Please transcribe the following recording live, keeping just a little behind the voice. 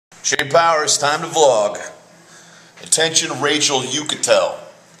Jay Powers, time to vlog. Attention, Rachel Uchitel.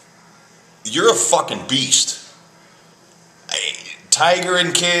 You're a fucking beast. Tiger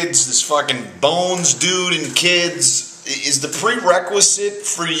and kids, this fucking Bones dude and kids, is the prerequisite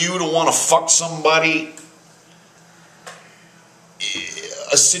for you to want to fuck somebody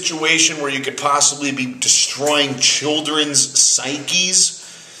a situation where you could possibly be destroying children's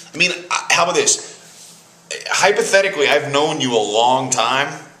psyches? I mean, how about this? Hypothetically, I've known you a long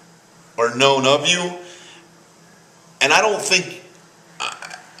time, or known of you, and I don't think,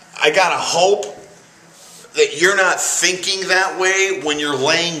 I gotta hope that you're not thinking that way when you're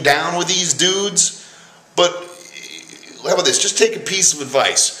laying down with these dudes. But how about this? Just take a piece of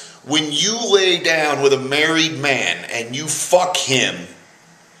advice. When you lay down with a married man and you fuck him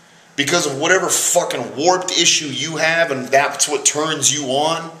because of whatever fucking warped issue you have and that's what turns you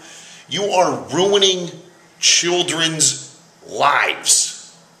on, you are ruining children's lives.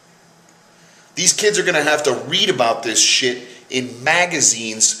 These kids are going to have to read about this shit in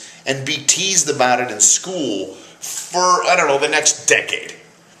magazines and be teased about it in school for, I don't know, the next decade.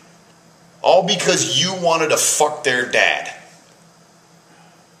 All because you wanted to fuck their dad.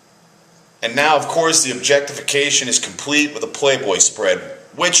 And now, of course, the objectification is complete with a Playboy spread,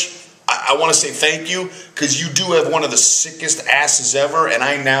 which I want to say thank you, because you do have one of the sickest asses ever, and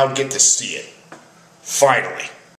I now get to see it. Finally.